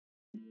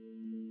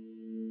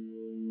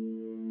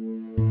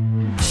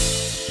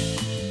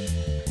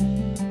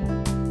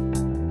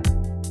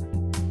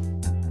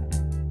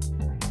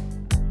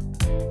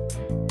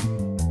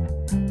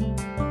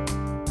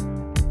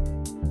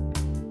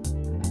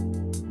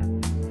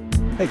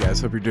Hey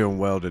guys, hope you're doing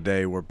well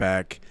today. We're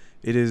back.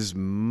 It is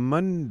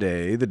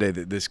Monday, the day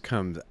that this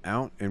comes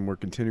out, and we're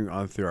continuing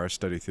on through our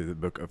study through the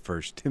book of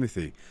First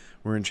Timothy.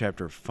 We're in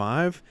chapter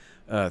 5.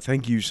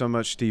 Thank you so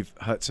much, Steve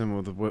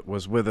Hudson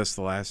was with us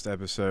the last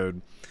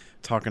episode,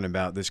 talking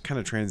about this kind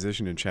of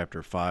transition in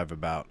chapter 5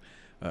 about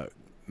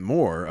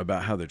more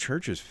about how the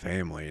church is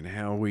family and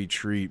how we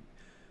treat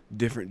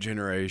different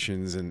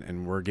generations,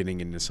 and we're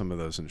getting into some of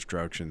those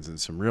instructions and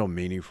some real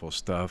meaningful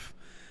stuff,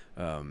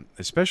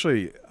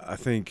 especially, I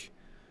think,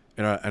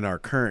 in our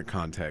current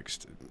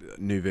context.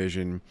 New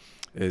Vision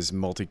is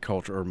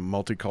multicultural,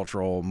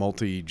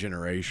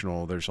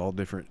 multi-generational. There's all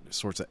different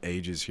sorts of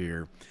ages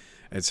here.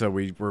 And so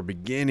we're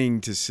beginning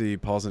to see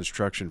Paul's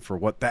instruction for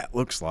what that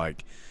looks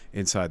like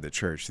inside the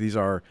church. These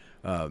are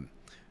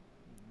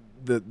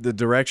the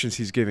directions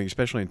he's giving,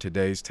 especially in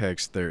today's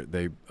text.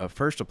 They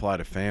first apply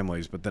to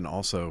families, but then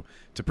also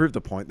to prove the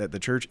point that the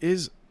church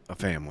is a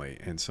family,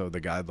 and so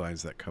the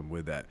guidelines that come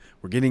with that.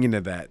 We're getting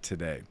into that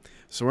today.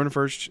 So we're in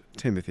 1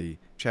 Timothy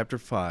chapter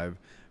 5,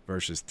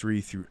 verses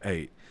 3 through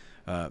 8.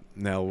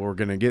 Now we're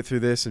going to get through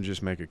this and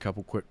just make a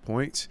couple quick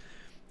points.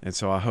 And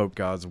so I hope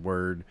God's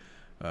word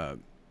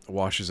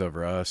washes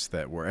over us,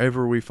 that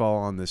wherever we fall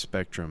on this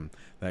spectrum,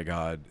 that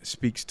God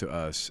speaks to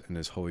us and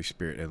his Holy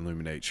Spirit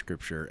illuminates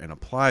Scripture and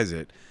applies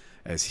it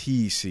as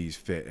he sees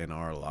fit in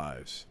our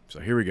lives. So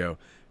here we go.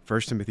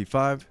 1 Timothy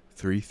 5,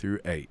 3 through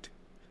 8.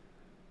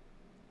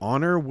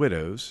 Honor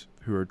widows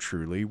who are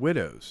truly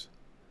widows.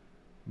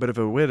 But if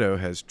a widow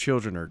has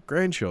children or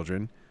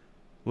grandchildren,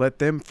 let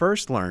them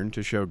first learn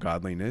to show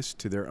godliness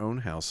to their own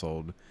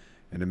household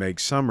and to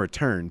make some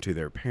return to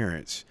their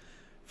parents,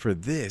 for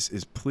this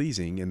is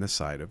pleasing in the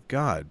sight of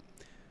God.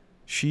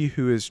 She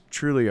who is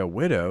truly a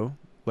widow,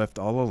 left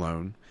all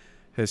alone,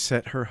 has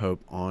set her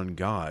hope on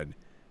God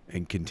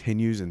and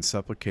continues in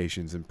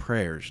supplications and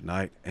prayers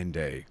night and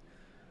day.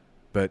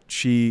 But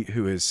she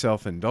who is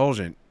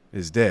self-indulgent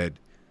is dead,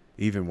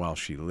 even while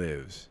she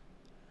lives.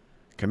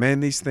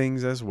 Command these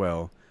things as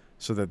well,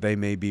 so that they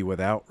may be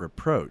without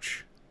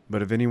reproach.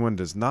 But if anyone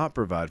does not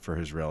provide for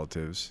his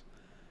relatives,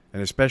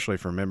 and especially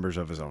for members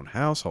of his own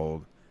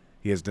household,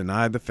 he has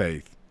denied the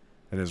faith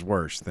and is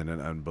worse than an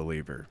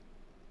unbeliever.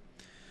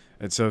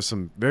 And so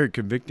some very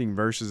convicting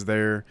verses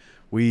there.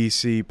 We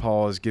see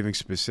Paul is giving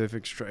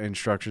specific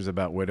instructions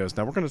about widows.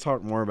 Now, we're going to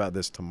talk more about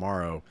this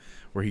tomorrow,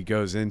 where he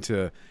goes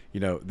into,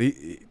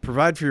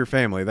 provide for your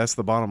family. That's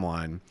the bottom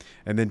line.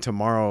 And then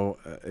tomorrow,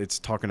 it's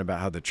talking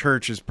about how the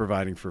church is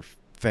providing for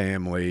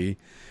family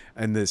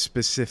and the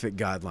specific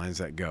guidelines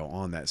that go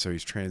on that. So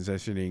he's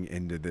transitioning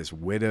into this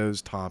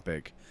widows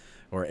topic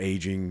or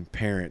aging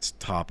parents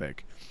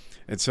topic.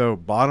 And so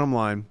bottom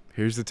line,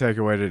 here's the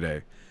takeaway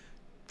today.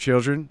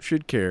 Children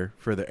should care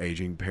for their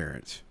aging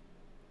parents.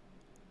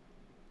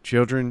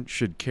 Children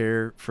should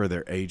care for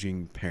their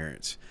aging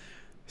parents.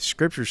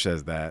 Scripture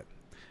says that,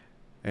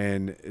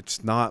 and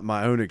it's not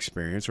my own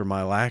experience or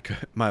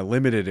my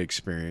limited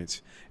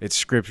experience. It's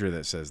Scripture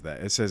that says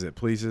that. It says it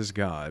pleases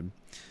God.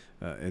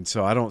 And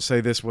so I don't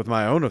say this with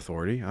my own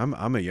authority.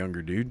 I'm a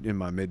younger dude in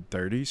my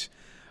mid-30s.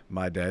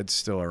 My dad's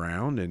still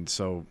around, and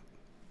so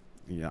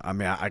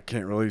I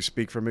can't really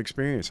speak from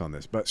experience on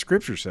this, but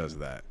Scripture says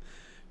that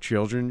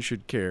children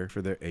should care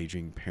for their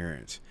aging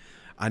parents.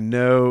 I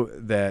know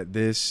that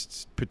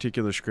this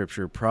particular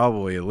Scripture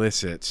probably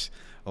elicits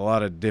a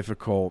lot of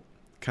difficult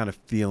kind of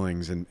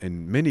feelings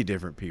in many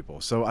different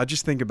people. So I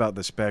just think about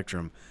the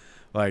spectrum.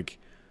 Like,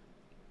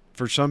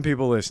 for some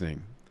people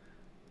listening,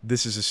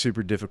 this is a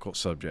super difficult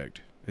subject.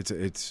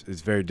 It's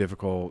very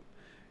difficult.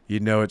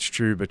 It's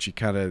true, but you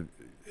kind of,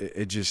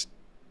 it just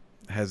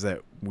has that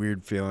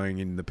weird feeling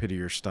in the pit of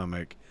your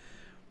stomach.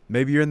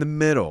 Maybe you're in the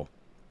middle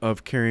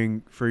of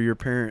caring for your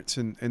parents,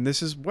 and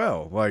this is,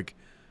 well, like,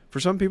 for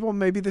some people,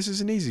 maybe this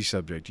is an easy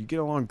subject. You get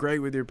along great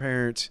with your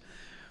parents.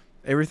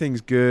 Everything's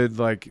good,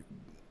 like,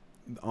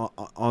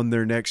 on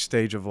their next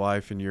stage of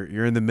life, and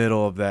you're in the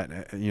middle of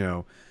that,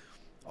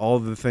 all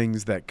the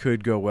things that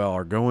could go well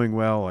are going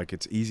well, like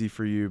it's easy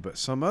for you. But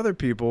some other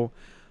people,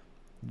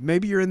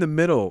 maybe you're in the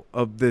middle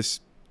of this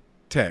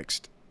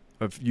text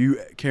of you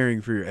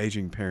caring for your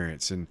aging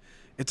parents, and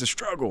it's a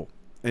struggle,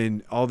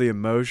 and all the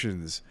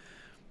emotions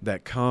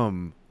that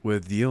come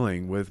with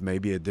dealing with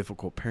maybe a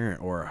difficult parent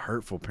or a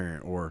hurtful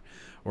parent or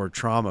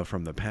trauma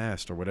from the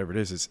past or whatever it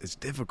is. It's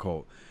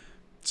difficult.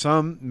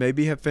 Some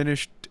maybe have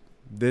finished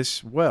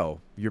this well.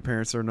 Your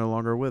parents are no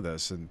longer with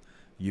us, and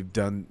you've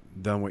done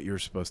what you were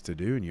supposed to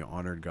do, and you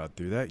honored God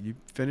through that. You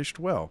finished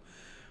well.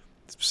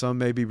 Some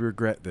maybe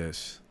regret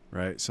this,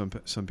 right? Some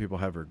people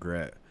have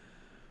regret.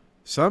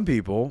 Some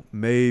people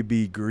may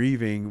be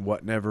grieving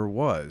what never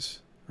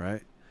was,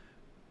 right?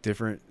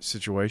 Different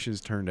situations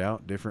turned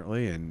out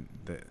differently, and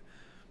they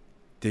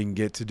didn't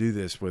get to do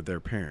this with their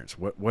parents,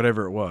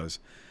 whatever it was.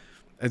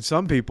 And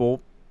some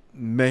people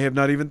may have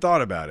not even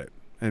thought about it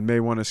and may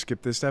want to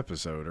skip this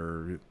episode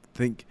or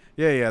think,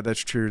 yeah,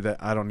 that's true, that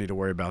I don't need to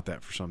worry about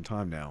that for some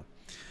time now.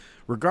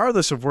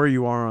 Regardless of where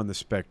you are on the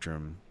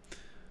spectrum,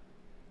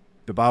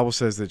 the Bible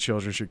says that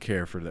children should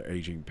care for their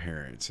aging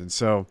parents. And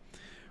so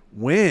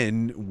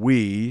when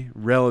we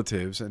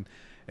relatives, and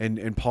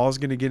And Paul's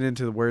going to get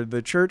into where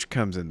the church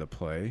comes into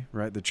play,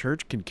 right? The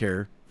church can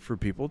care for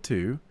people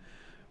too.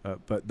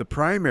 But the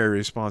primary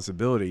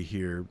responsibility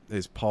here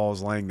is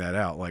Paul's laying that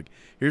out. Like,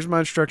 here's my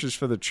instructions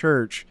for the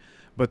church,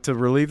 but to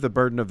relieve the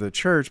burden of the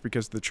church,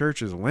 because the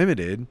church is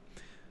limited,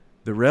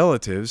 the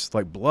relatives,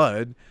 like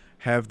blood,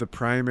 have the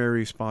primary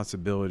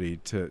responsibility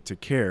to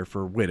care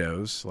for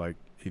widows. Like,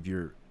 if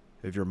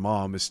your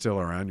mom is still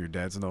around, your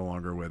dad's no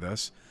longer with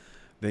us,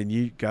 then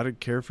you got to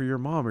care for your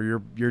mom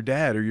or your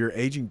dad or your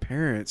aging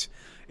parents.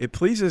 It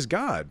pleases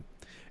God.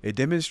 It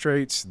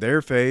demonstrates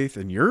their faith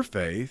and your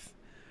faith,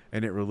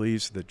 and it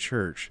relieves the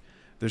church.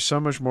 There's so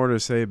much more to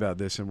say about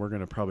this, and we're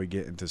going to probably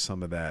get into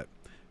some of that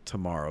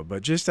tomorrow.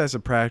 But just as a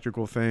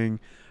practical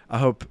thing, I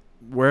hope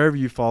wherever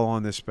you fall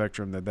on this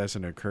spectrum, that's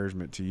an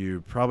encouragement to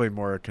you, probably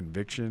more a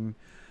conviction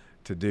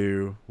to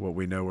do what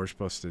we know we're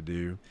supposed to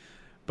do.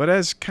 But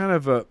as kind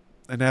of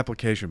an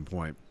application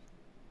point,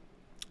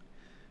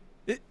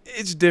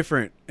 it's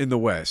different in the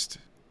West,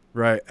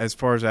 right? As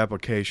far as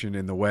application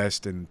in the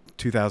West in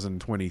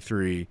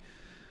 2023,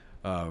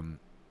 than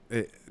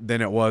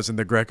it was in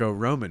the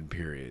Greco-Roman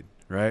period,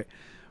 right?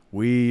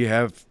 We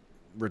have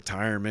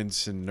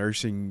retirements and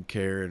nursing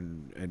care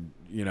and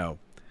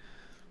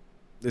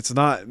it's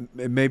not,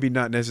 maybe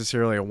not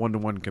necessarily a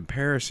one-to-one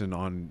comparison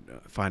on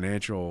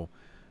financial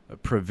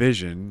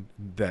provision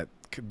that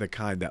the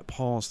kind that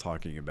Paul's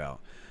talking about.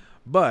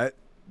 But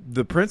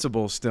the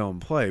principle's still in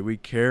play. We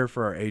care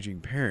for our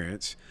aging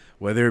parents,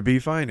 whether it be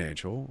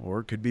financial or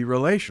it could be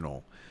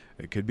relational.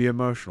 It could be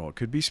emotional. It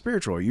could be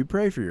spiritual. You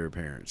pray for your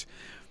parents.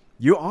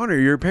 You honor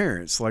your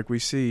parents like we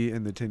see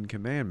in the Ten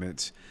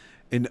Commandments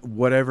in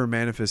whatever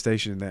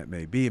manifestation that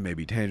may be. It may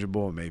be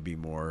tangible. It may be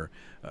more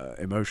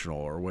emotional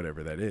or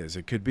whatever that is.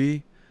 It could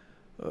be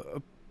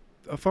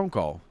a phone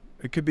call.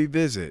 It could be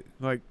visit.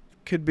 Like,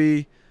 could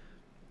be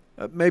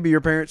maybe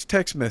your parents'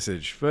 text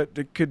message, but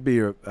it could be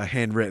a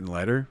handwritten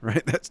letter,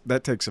 right?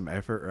 That takes some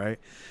effort, right?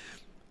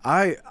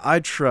 I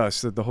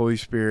trust that the Holy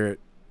Spirit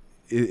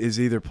is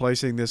either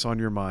placing this on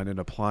your mind and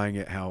applying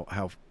it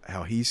how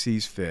He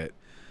sees fit,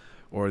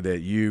 or that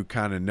you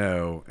kind of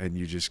know and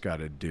you just got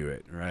to do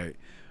it, right?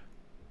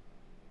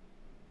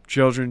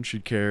 Children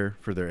should care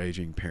for their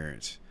aging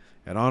parents.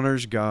 It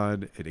honors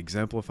God. It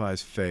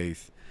exemplifies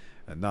faith,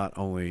 and not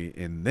only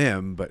in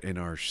them, but in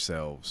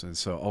ourselves. And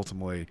so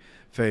ultimately,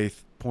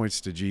 faith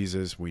points to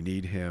Jesus. We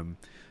need Him.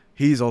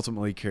 He's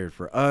ultimately cared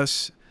for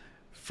us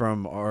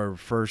from our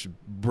first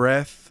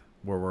breath,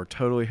 where we're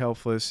totally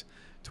helpless,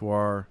 to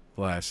our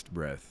last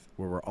breath,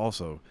 where we're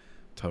also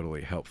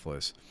totally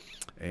helpless.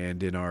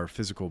 And in our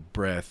physical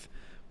breath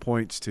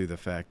points to the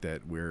fact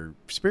that we're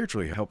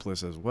spiritually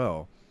helpless as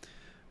well,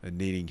 and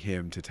needing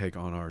Him to take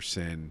on our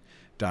sin,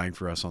 dying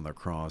for us on the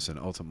cross, and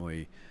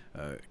ultimately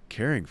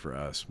caring for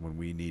us when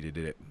we needed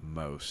it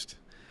most.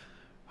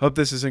 Hope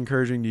this is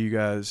encouraging to you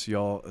guys.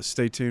 Y'all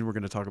stay tuned. We're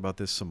going to talk about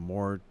this some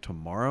more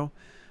tomorrow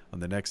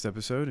on the next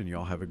episode, and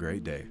y'all have a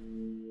great day.